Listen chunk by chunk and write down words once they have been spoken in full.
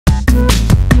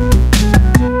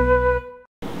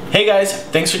Hey guys,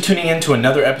 thanks for tuning in to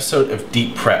another episode of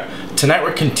Deep Prep. Tonight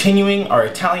we're continuing our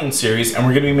Italian series and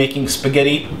we're going to be making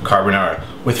spaghetti carbonara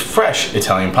with fresh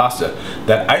Italian pasta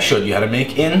that I showed you how to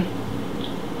make in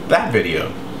that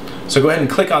video. So go ahead and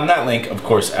click on that link, of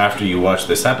course, after you watch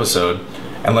this episode,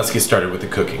 and let's get started with the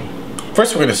cooking.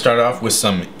 First we're going to start off with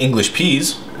some English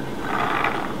peas.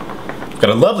 Got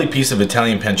a lovely piece of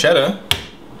Italian pancetta,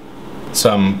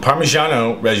 some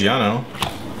Parmigiano Reggiano,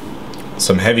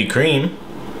 some heavy cream,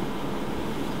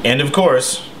 and of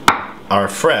course, our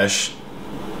fresh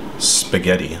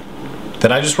spaghetti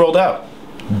that I just rolled out.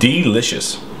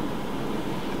 Delicious.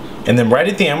 And then right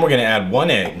at the end, we're gonna add 1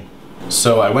 egg.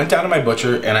 So I went down to my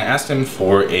butcher and I asked him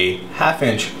for a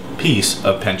 1/2-inch piece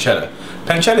of pancetta.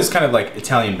 Pancetta is kind of like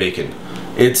Italian bacon.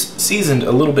 It's seasoned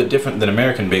a little bit different than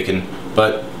American bacon,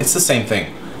 but it's the same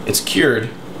thing. It's cured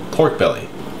pork belly.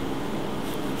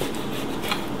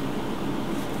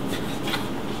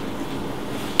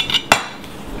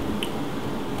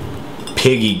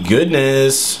 Piggy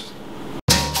goodness.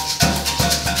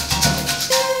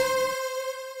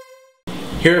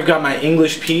 Here I've got my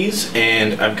English peas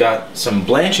and I've got some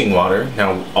blanching water.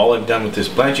 Now all I've done with this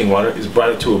blanching water is brought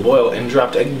it to a boil and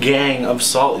dropped a gang of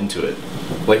salt into it.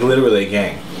 Like literally a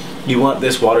gang. You want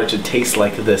this water to taste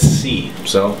like the sea.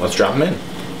 So let's drop them in.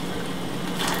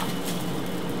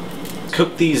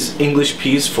 Cook these English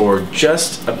peas for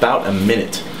just about a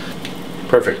minute.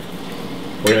 Perfect.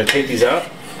 We're going to take these out,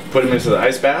 put them into the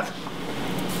ice bath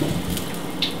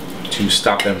to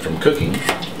stop them from cooking.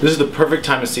 This is the perfect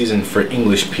time of season for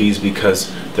English peas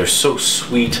because they're so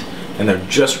sweet and they're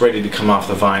just ready to come off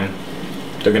the vine.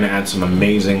 They're going to add some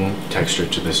amazing texture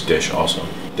to this dish also.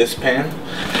 This pan.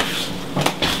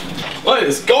 What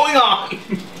is going on?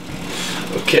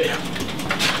 Okay.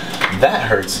 That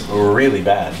hurts really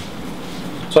bad.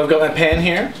 So I've got my pan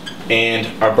here and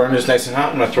our burner is nice and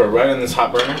hot. I'm going to throw it right on this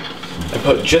hot burner and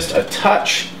put just a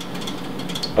touch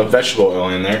of vegetable oil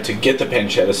in there to get the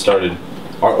pancetta started.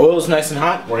 Our oil is nice and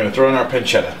hot. We're going to throw in our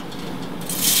pancetta.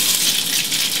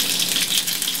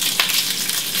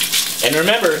 And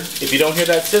remember, if you don't hear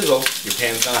that sizzle, your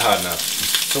pan's not hot enough.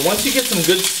 So once you get some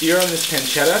good sear on this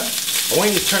pancetta, I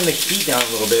want you to turn the heat down a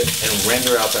little bit and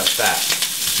render out that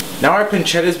fat. Now our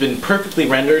pancetta has been perfectly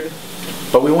rendered,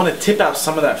 but we want to tip out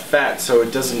some of that fat so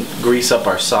it doesn't grease up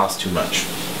our sauce too much.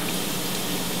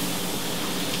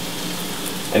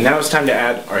 And now it's time to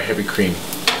add our heavy cream.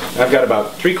 I've got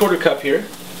about 3/4 cup here.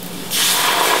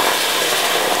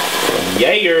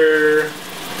 Yayer!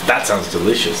 That sounds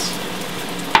delicious.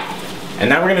 And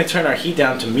now we're going to turn our heat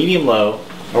down to medium-low,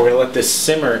 and we're going to let this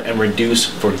simmer and reduce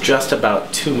for just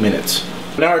about 2 minutes.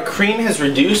 Now our cream has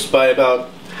reduced by about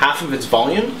half of its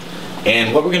volume,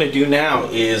 and what we're going to do now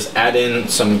is add in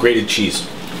some grated cheese.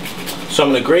 So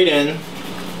I'm going to grate in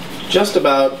just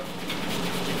about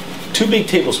 2 big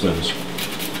tablespoons.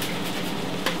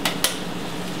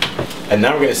 And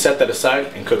now we're going to set that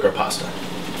aside and cook our pasta.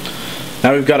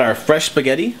 Now we've got our fresh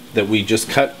spaghetti that we just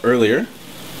cut earlier,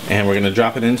 and we're going to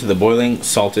drop it into the boiling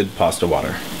salted pasta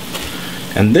water.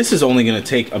 And this is only going to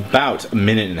take about 1.5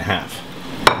 minutes.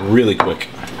 Really quick.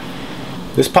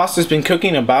 This pasta's been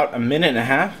cooking about 1.5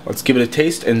 minutes. Let's give it a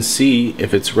taste and see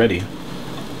if it's ready.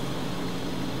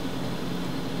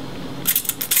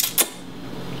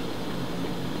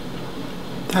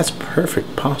 That's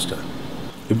perfect pasta.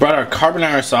 We brought our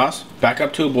carbonara sauce back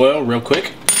up to a boil real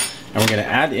quick, and we're going to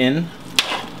add in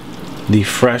the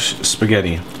fresh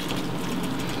spaghetti.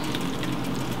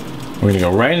 We're going to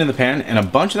go right into the pan, and a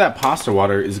bunch of that pasta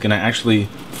water is going to actually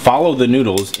follow the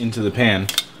noodles into the pan.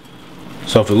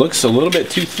 So if it looks a little bit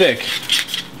too thick,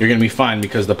 you're going to be fine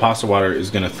because the pasta water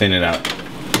is going to thin it out.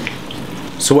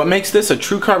 So what makes this a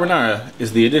true carbonara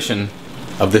is the addition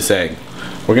of this egg.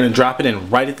 We're going to drop it in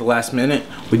right at the last minute.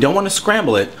 We don't want to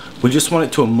scramble it. We just want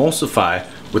it to emulsify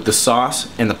with the sauce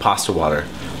and the pasta water.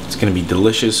 It's going to be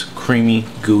delicious, creamy,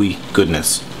 gooey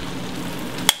goodness.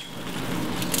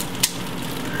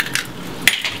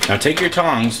 Now take your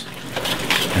tongs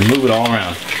and move it all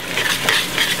around.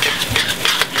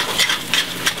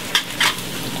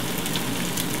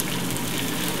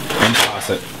 And toss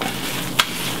it.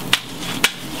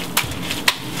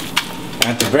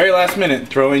 At the very last minute,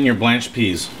 throw in your blanched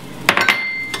peas.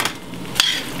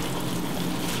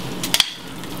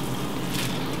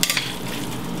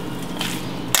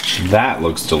 That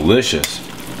looks delicious.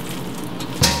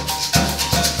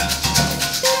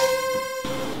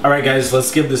 Alright guys,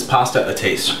 let's give this pasta a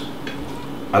taste.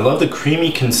 I love the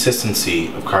creamy consistency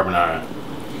of carbonara.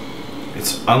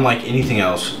 It's unlike anything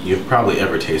else you've probably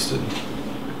ever tasted.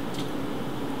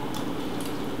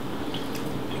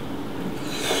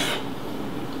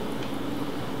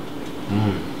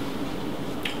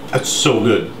 That's so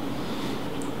good.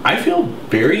 I feel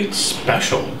very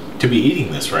special to be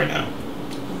eating this right now.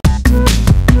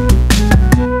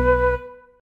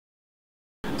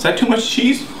 Is that too much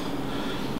cheese?